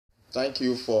Thank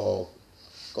you for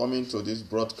coming to this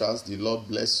broadcast. The Lord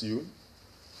bless you.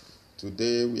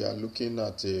 Today we are looking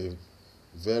at a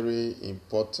very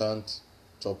important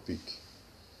topic,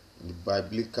 the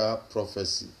biblical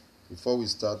prophecy. Before we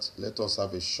start, let us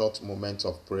have a short moment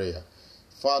of prayer.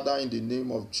 Father, in the name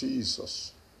of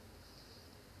Jesus,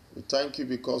 we thank you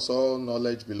because all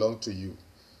knowledge belongs to you.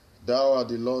 Thou art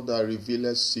the Lord that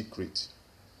revealeth secret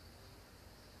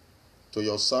to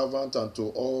your servant and to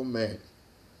all men.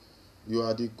 You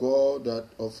are the God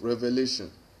of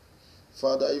revelation.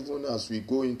 Father, even as we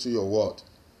go into your word,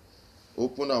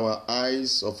 open our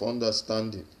eyes of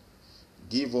understanding.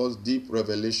 Give us deep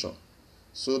revelation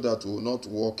so that we will not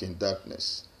walk in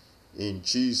darkness. In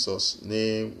Jesus'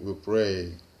 name we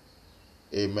pray.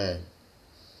 Amen.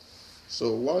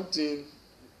 So one thing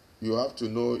you have to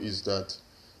know is that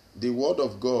the word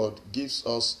of God gives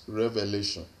us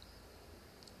revelation.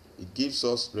 It gives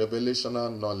us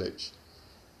revelational knowledge.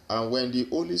 And when the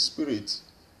Holy Spirit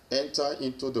enters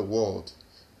into the world,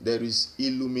 there is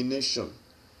illumination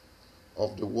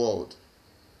of the world.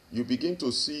 You begin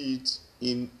to see it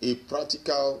in a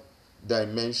practical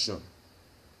dimension.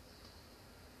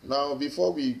 Now,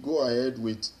 before we go ahead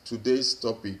with today's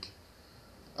topic,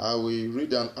 I will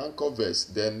read an anchor verse,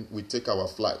 then we take our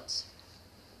flight.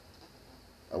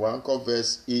 Our anchor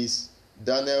verse is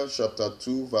Daniel chapter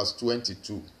 2, verse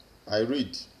 22. I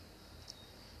read,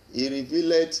 He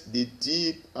revealeth the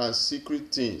deep and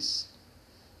secret things.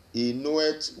 He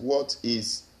knoweth what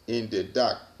is in the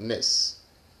darkness,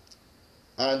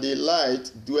 and the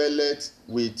light dwelleth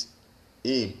with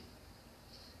him.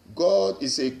 God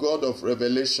is a God of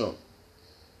revelation.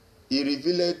 He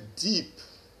revealeth deep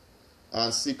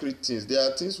and secret things. There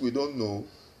are things we don't know,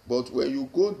 but when you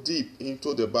go deep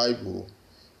into the Bible,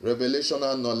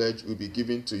 revelational knowledge will be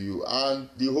given to you, and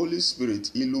the Holy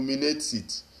Spirit illuminates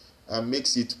it and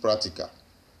makes it practical.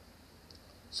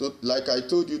 So, like I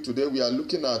told you today, we are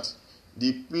looking at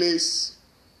the place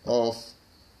of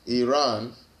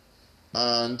Iran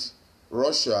and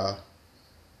Russia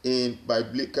in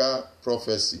biblical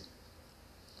prophecy.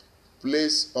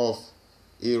 Place of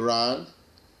Iran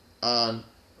and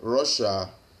Russia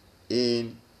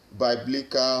in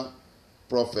biblical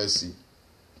prophecy.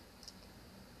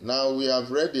 Now we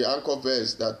have read the anchor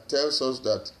verse that tells us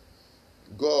that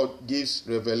God gives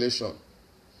revelation.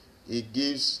 He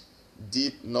gives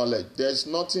deep knowledge. There's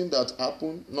nothing that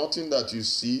happens, nothing that you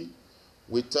see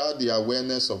without the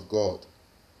awareness of God.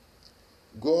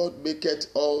 God maketh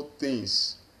all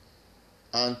things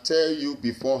and tell you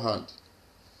beforehand.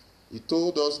 He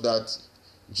told us that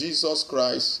Jesus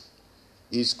Christ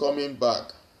is coming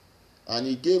back, and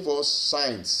he gave us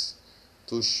signs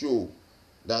to show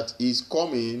that his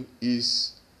coming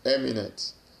is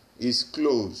imminent, is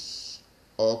close,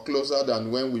 or closer than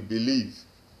when we believe.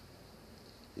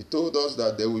 He told us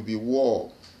that there will be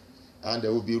war, and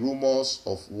there will be rumors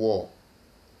of war.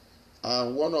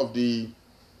 And one of the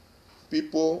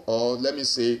people, or let me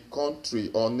say country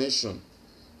or nation,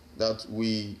 that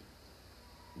will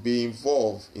be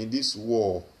involved in this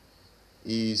war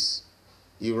is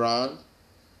Iran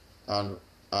and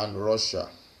Russia.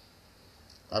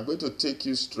 I'm going to take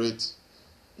you straight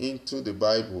into the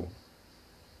Bible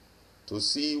to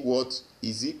see what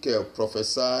Ezekiel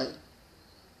prophesied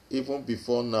even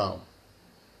before now.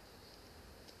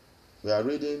 We are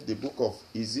reading the book of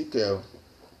Ezekiel,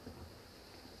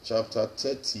 chapter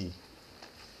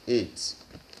 38.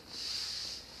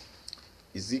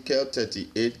 Ezekiel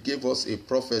 38 gave us a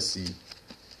prophecy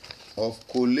of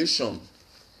coalition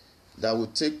that will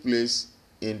take place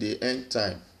in the end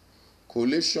time.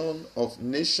 Coalition of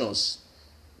nations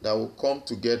that will come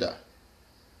together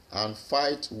and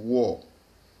fight war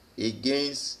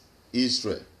against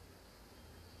Israel.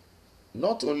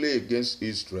 Not only against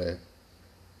Israel,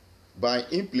 by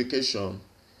implication,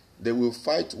 they will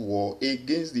fight war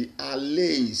against the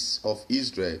allies of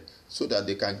Israel so that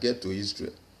they can get to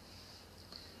Israel.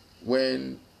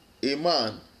 When a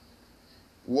man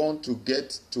wants to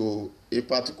get to a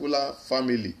particular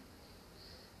family,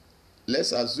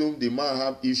 let's assume the man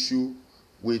have issue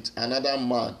with another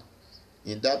man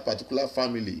in that particular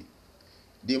family.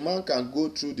 The man can go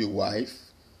through the wife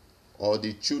or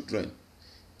the children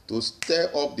to stir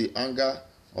up the anger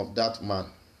of that man.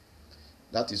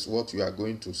 That is what we are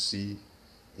going to see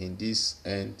in this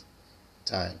end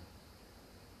time.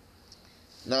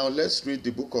 Now let's read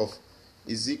the book of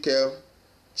Ezekiel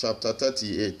chapter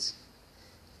 38.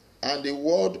 And the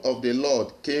word of the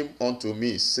Lord came unto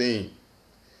me, saying,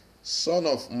 Son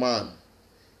of man,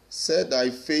 set thy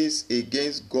face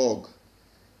against Gog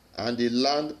and the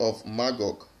land of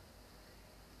Magog,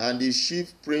 and the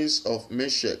chief prince of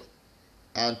Meshech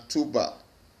and Tubal,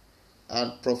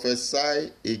 and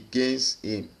prophesy against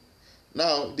him.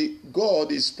 Now,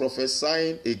 God is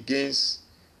prophesying against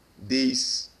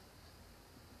this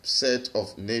set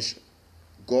of nations,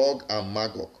 Gog and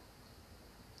Magog,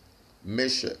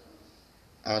 Meshech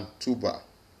and Tubal.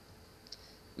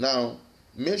 Now,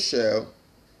 Meshech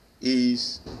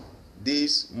is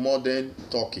this modern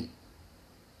Turkey.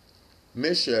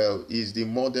 Meshech is the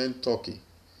modern Turkey.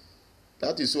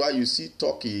 That is why you see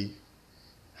Turkey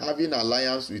having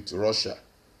alliance with Russia,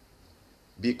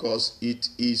 because it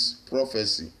is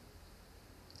prophecy.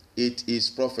 It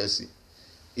is prophecy.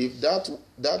 If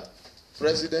that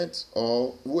president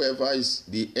or whoever is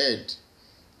the head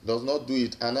does not do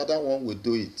it, another one will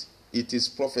do it. It is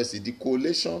prophecy. The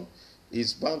coalition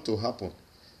is bound to happen.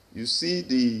 You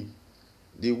see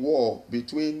the war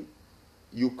between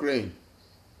Ukraine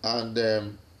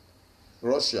and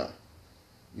Russia.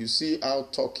 You see how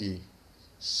Turkey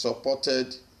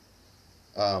supported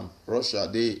Russia.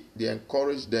 They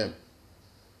encouraged them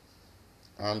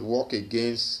and work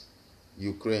against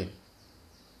Ukraine.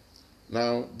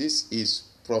 Now, this is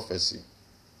prophecy.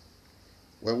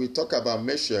 When we talk about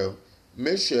Meshech,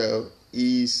 Meshech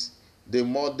is the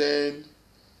modern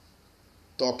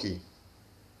Turkey.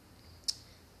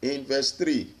 In verse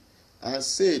 3, and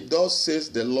say, thus says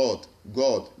the Lord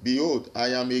God, behold, I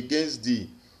am against thee,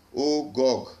 O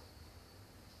Gog,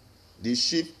 the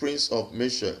chief prince of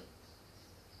Meshech.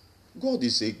 God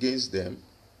is against them.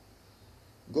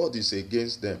 God is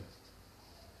against them.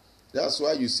 That's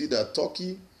why you see that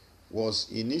Turkey was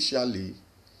initially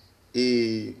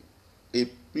a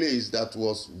place that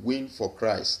was win for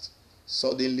Christ,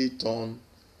 suddenly turned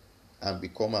and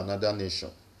become another nation,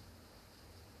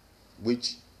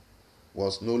 which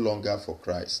was no longer for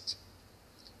Christ.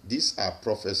 These are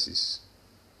prophecies.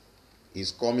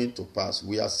 It's coming to pass.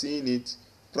 We are seeing it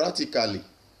practically.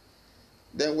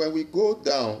 Then when we go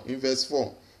down in verse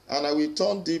 4, and I will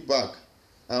turn thee back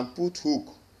and put hook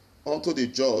unto the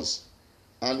jaws,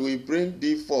 and will bring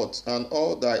thee forth, and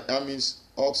all thy armies,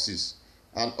 oxes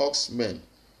and oxmen,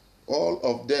 all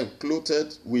of them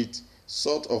clothed with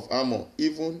sort of armor,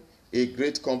 even a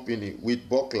great company with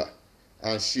buckler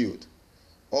and shield,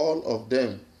 all of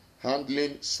them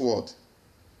handling sword.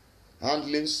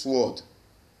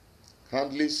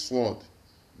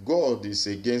 God is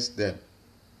against them.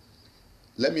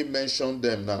 Let me mention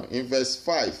them now. In verse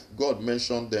 5, God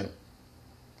mentioned them.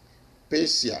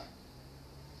 Persia,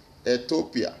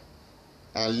 Ethiopia,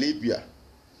 and Libya,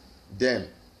 them,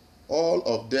 all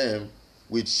of them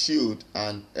with shield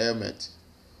and helmet.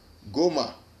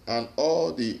 GOMER and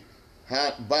all the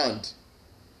band,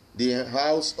 the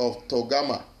house of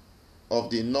Togamah of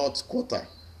the north quarter,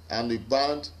 and the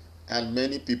band and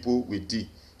many people with thee.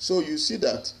 So you see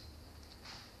that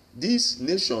these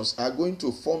nations are going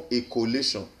to form a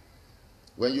coalition.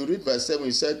 When you read verse 7,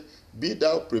 he said, be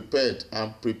thou prepared,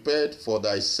 and prepared for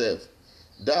thyself,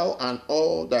 thou and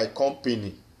all thy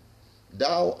company,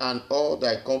 that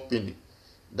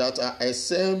are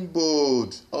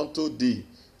assembled unto thee,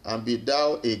 and be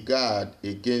thou a guard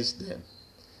against them.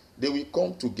 They will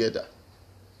come together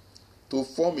to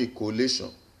form a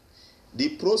coalition. The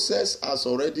process has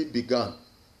already begun.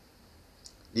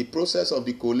 The process of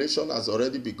the coalition has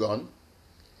already begun.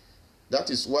 That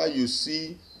is why you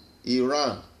see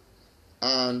Iran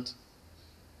and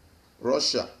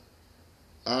Russia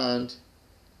and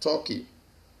Turkey,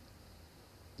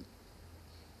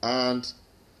 and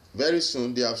very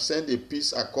soon they have sent a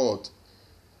peace accord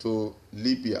to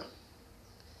Libya.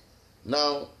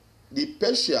 Now, the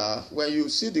Persia, when you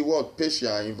see the word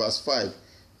Persia in verse 5,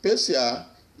 Persia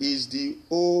is the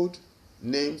old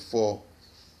name for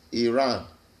Iran.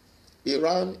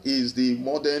 Iran is the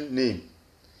modern name.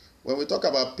 When we talk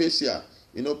about Persia,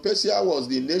 Persia was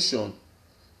the nation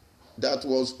that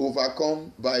was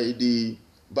overcome by the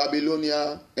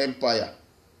Babylonian Empire.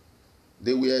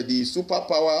 They were the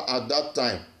superpower at that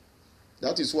time.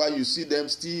 That is why you see them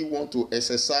still want to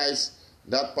exercise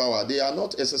that power. They are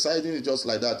not exercising it just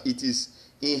like that. It is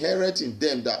inherent in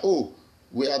them that,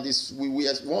 we are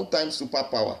one time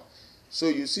superpower. So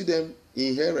you see them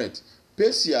inherent.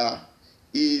 Persia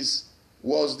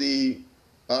was the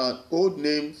old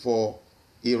name for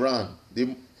Iran.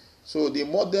 So the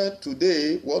modern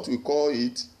today, what we call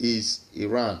it is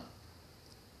Iran.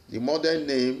 The modern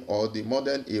name or the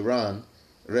modern Iran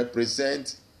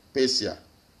represents Persia.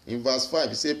 In verse 5,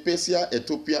 it says Persia,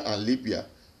 Ethiopia, and Libya,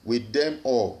 with them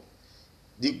all.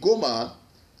 The GOMER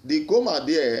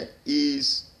there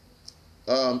is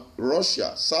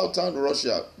Russia, southern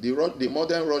Russia, the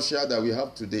modern Russia that we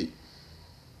have today.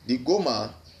 The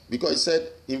GOMER, because it said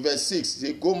in verse 6,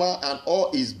 the GOMER and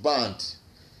all his band.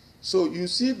 So you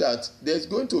see that there's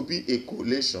going to be a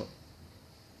coalition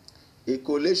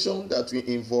that will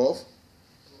involve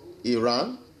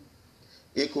Iran,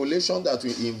 a coalition that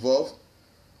will involve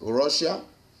Russia,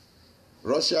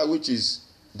 which is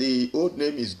the old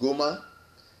name is GOMER,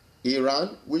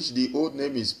 Iran, which the old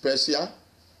name is Persia,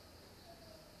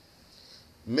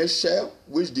 Meshel,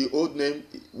 which the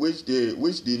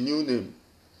new name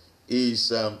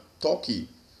is Turkey,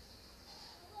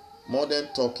 modern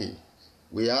Turkey.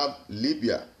 We have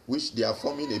Libya, which they are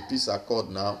forming a peace accord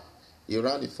now.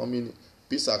 Iran is forming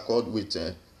peace accord with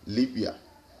Libya.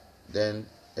 Then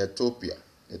Ethiopia.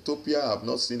 I have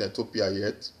not seen Ethiopia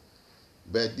yet,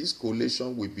 but this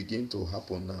coalition will begin to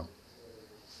happen now.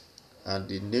 And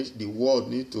the world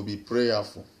needs to be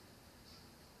prayerful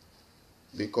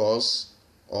because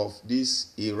of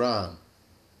this Iran,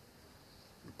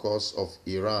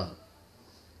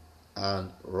 and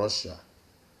Russia.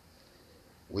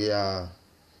 We are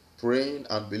praying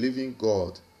and believing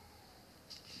God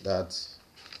that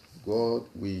God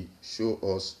will show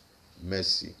us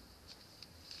mercy.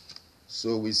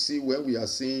 So we see when we are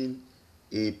seeing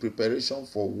a preparation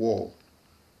for war,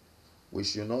 we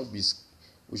should not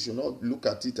look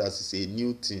at it as a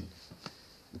new thing,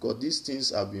 because these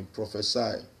things have been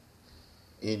prophesied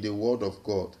in the word of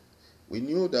God. We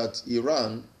knew that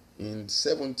Iran in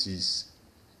 70s,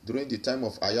 during the time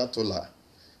of Ayatollah,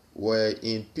 were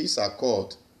in peace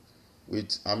accord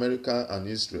with America and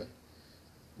Israel.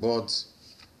 But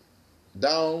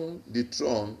down the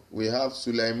throne, we have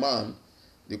Sulaiman,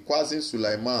 the Qasim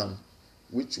Sulaiman,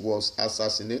 which was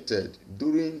assassinated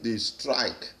during the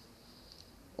strike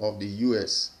of the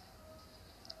US.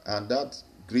 And that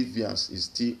grievance is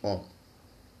still on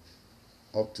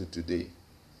up to today.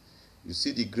 You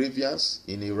see, the grievance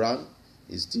in Iran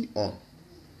is still on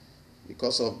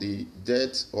because of the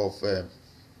death of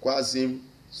Qasim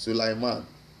Sulaiman,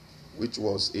 which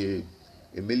was a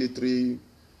military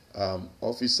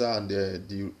officer and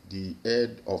the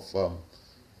head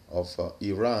of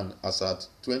Iran as at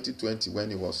 2020 when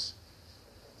he was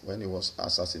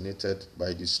assassinated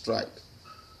by the strike.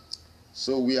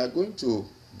 So we are going to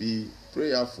be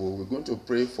prayerful. We're going to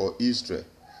pray for Israel,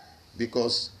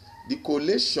 because the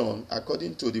coalition,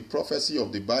 according to the prophecy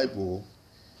of the Bible,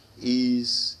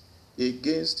 is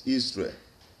against Israel.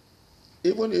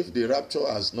 Even if the rapture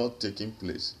has not taken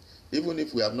place, even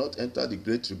if we have not entered the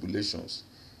great tribulations,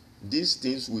 these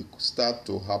things will start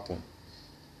to happen.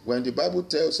 When the Bible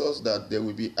tells us that there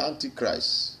will be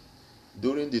antichrists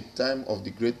during the time of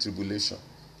the great tribulation,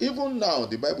 even now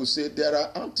the Bible says there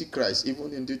are antichrists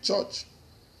even in the church.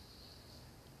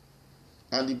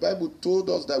 And the Bible told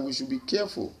us that we should be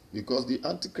careful, because the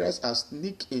Antichrist has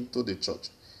sneaked into the church.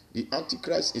 The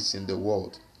Antichrist is in the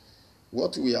world.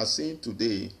 What we are seeing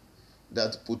today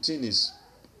that Putin is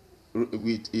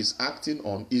acting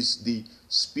on is the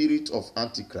spirit of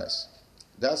Antichrist.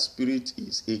 That spirit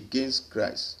is against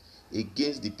Christ,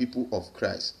 against the people of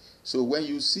Christ. So when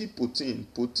you see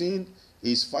Putin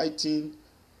is fighting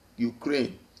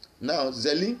Ukraine. Now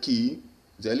Zelensky,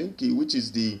 which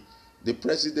is the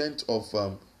president of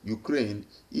Ukraine,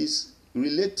 is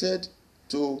related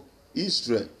to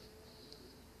Israel.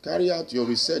 Carry out your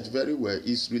research very well.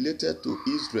 Is related to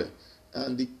Israel,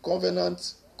 and the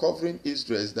covenant covering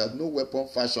Israel is that no weapon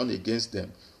fashioned against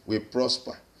them will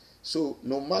prosper. So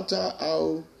no matter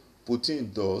how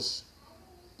Putin does,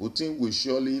 Putin will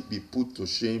surely be put to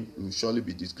shame, will surely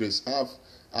be disgraced.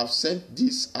 I've sent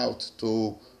this out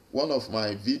to one of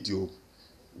my videos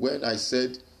when I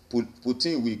said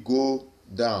Putin will go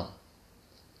down.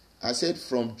 I said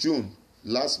from June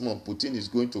last month, Putin is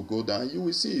going to go down. You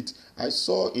will see it. I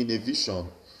saw in a vision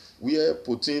where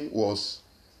Putin was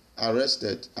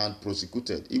arrested and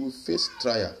prosecuted. He will face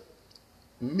trial.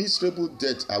 Miserable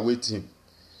death await him,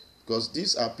 because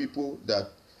these are people that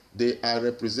they are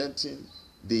representing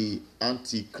the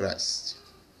Antichrist.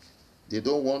 They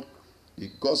don't want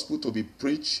the gospel to be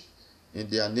preached in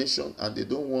their nation, and they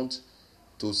don't want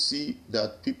to see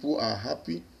that people are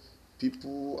happy,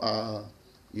 people are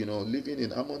living in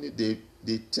harmony.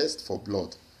 They thirst for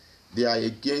blood. They are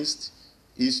against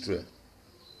Israel.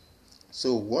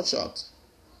 So watch out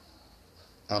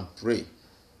and pray.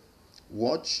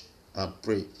 Watch and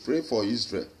pray. Pray for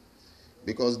Israel,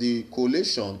 because the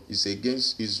coalition is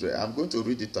against Israel. I'm going to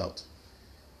read it out.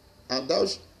 And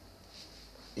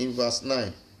in verse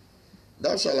 9,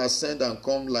 thou shalt ascend and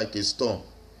come like a storm.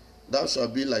 Thou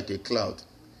shalt be like a cloud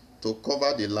to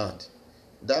cover the land.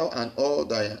 Thou and all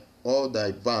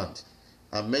thy band,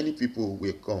 and many people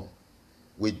will come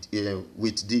with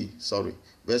thee.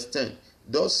 Verse 10.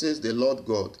 Thus says the Lord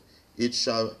God, it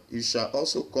shall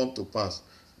also come to pass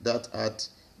that at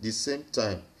the same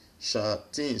time shall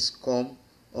things come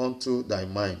unto thy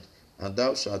mind, and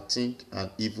thou shalt think an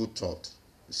evil thought.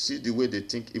 See the way they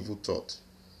think evil thought.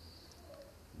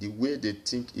 The way they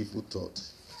think evil thought.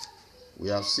 We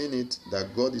have seen it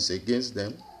that God is against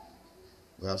them.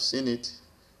 We have seen it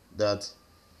that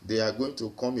they are going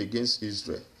to come against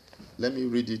Israel. Let me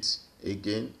read it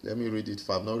again. Let me read it if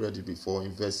I have not read it before.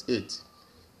 In verse 8.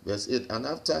 Verse 8. And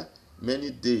after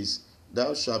many days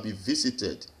thou shalt be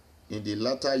visited in the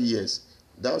latter years.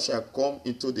 Thou shalt come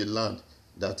into the land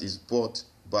that is bought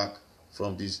back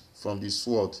from the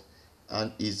sword,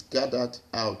 and is gathered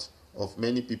out of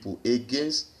many people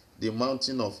against the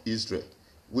mountain of Israel,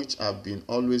 which have been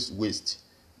always waste.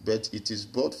 But it is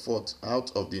brought forth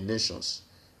out of the nations,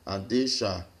 and they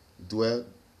shall dwell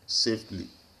safely,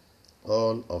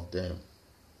 all of them.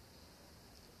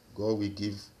 God will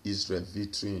give Israel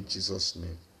victory in Jesus'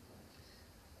 name.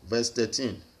 Verse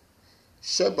 13.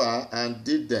 Sheba and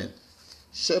Dedan.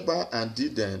 Sheba and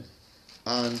Dedan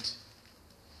and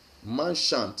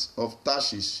Manshant of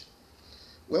Tarshish.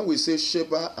 When we say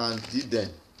Sheba and Dedan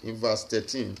in verse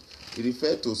 13, it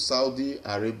refers to Saudi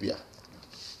Arabia.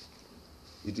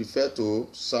 It refers to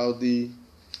Saudi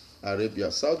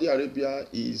Arabia. Saudi Arabia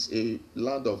is a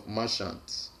land of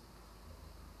merchants.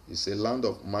 It's a land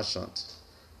of merchants.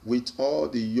 With all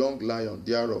the young lion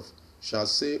thereof shall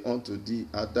say unto thee,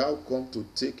 art thou come to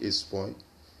take a spoil?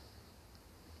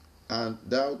 And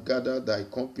thou gather thy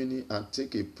company and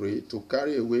take a prey, to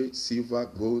carry away silver,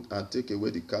 gold, and take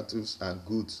away the cattle and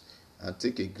goods, and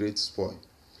take a great spoil.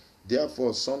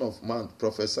 Therefore, Son of man,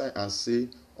 prophesy and say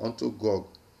unto Gog,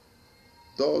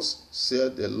 thus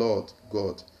saith the Lord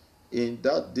God, in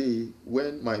that day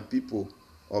when my people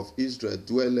of Israel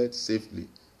dwelleth safely,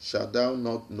 shalt thou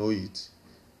not know it?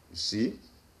 You see?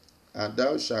 And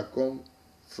thou shalt come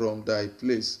from thy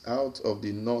place out of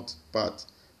the north part,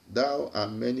 thou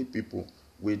and many people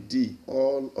with thee,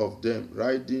 all of them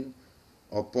riding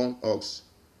upon ox,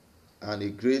 and a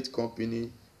great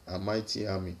company and mighty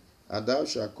army. And thou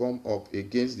shalt come up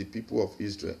against the people of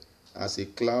Israel as a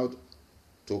cloud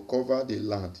to cover the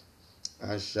land,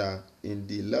 and shall in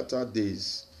the latter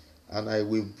days, and I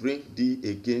will bring thee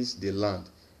against the land,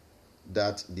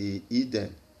 that the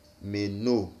Eden may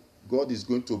know. God is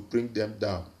going to bring them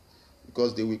down,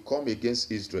 because they will come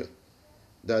against Israel,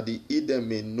 that the Eden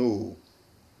may know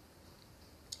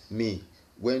me,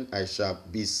 when I shall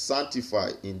be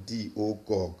sanctified in thee, O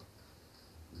Gog,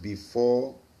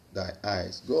 before thy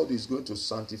eyes. God is going to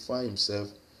sanctify himself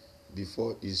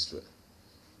before Israel.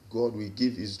 God will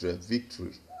give Israel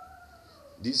victory.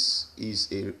 This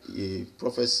is a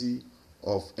prophecy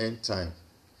of end time,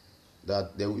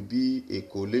 that there will be a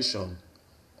coalition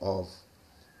of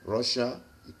Russia,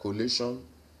 a coalition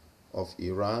of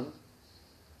Iran,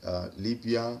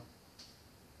 Libya,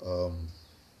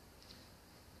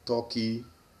 Turkey,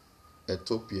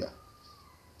 Ethiopia,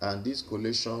 and this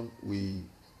coalition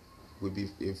will be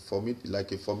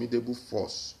like a formidable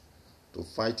force to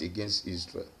fight against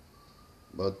Israel.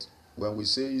 But when we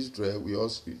say Israel, we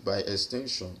also, by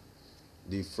extension,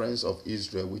 the friends of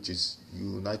Israel, which is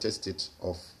United States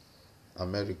of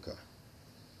America.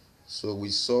 So we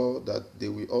saw that they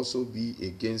will also be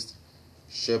against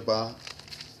Sheba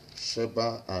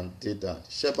and Dedan.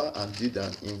 Sheba and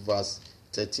Dedan in verse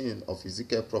 13 of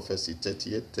Ezekiel prophecy,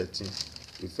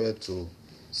 38:13, refer to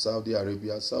Saudi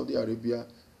Arabia. Saudi Arabia,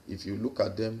 if you look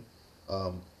at them,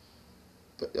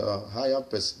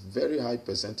 very high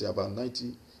percentage, about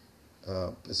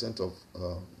 90% of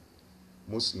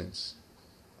Muslims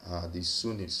are the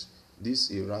Sunnis.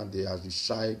 This Iran, they are the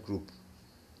Shia group.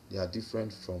 They are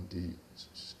different from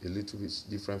a little bit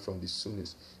different from the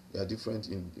Sunnis. They are different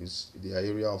in the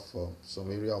area of some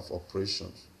area of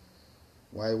operations.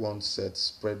 Why one said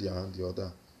spread their hand, the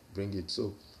other bring it.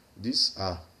 So these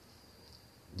are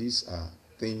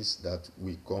things that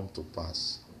will come to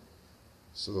pass.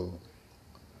 So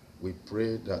we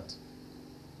pray that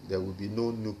there will be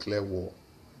no nuclear war.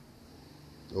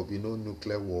 There will be no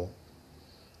nuclear war.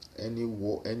 Any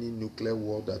nuclear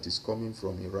war that is coming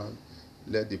from Iran,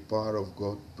 let the power of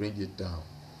God bring it down.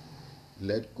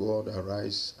 Let God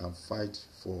arise and fight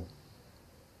for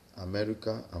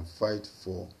America, and fight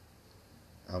for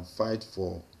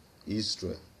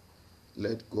Israel.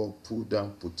 Let God pull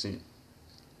down Putin,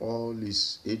 all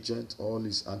his agents, all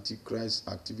his antichrist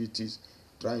activities,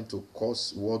 trying to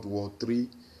cause World War III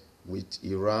with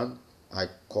Iran. I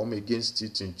come against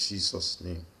it in Jesus'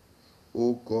 name.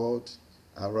 Oh God,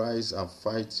 arise and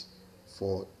fight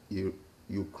for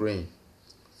Ukraine.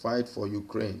 Fight for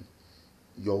Ukraine.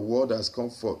 Your word has come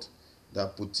forth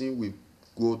that Putin will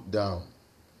go down.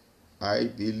 I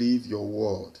believe your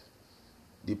word.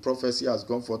 The prophecy has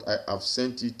gone forth. I have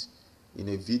sent it in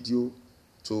a video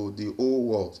to the whole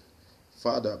world.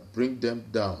 Father, bring them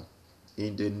down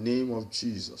in the name of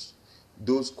Jesus.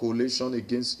 Those coalitions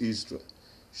against Israel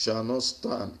shall not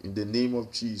stand in the name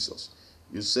of Jesus.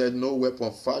 You said no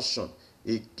weapon fashioned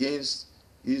against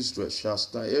Israel shall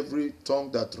stand. Every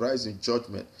tongue that rises in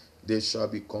judgment, they shall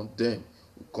be condemned.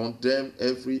 We condemn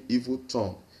every evil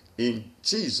tongue. In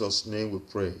Jesus' name we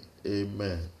pray.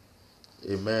 Amen.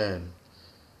 Amen.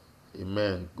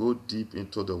 Amen. Go deep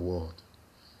into the word.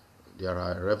 There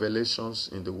are revelations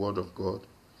in the word of God.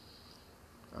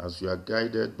 As we are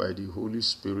guided by the Holy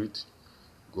Spirit,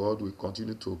 God will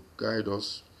continue to guide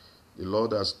us. The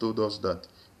Lord has told us that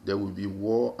there will be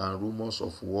war and rumors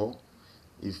of war.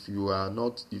 If you are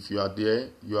there,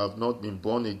 you have not been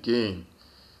born again.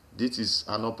 This is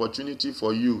an opportunity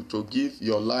for you to give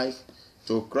your life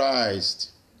to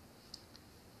Christ.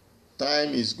 Time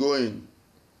is going.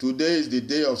 Today is the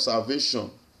day of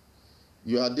salvation.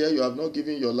 You are there, you have not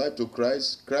given your life to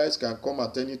Christ. Christ can come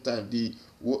at any time.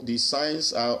 The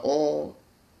signs are all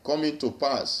coming to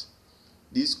pass.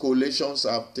 These coalitions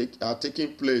are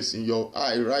taking place in your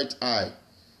right eye.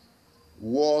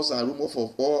 Wars and rumors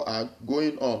of war are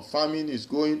going on. Famine is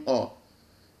going on.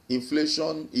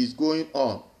 Inflation is going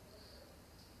on.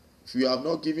 If you have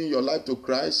not given your life to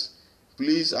Christ,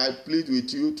 please, I plead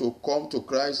with you to come to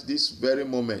Christ this very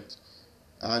moment,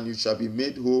 and you shall be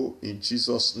made whole in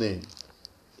Jesus' name.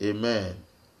 Amen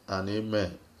and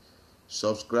amen.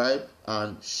 Subscribe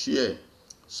and share.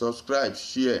 Subscribe,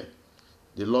 share.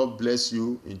 The Lord bless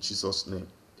you in Jesus' name.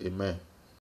 Amen.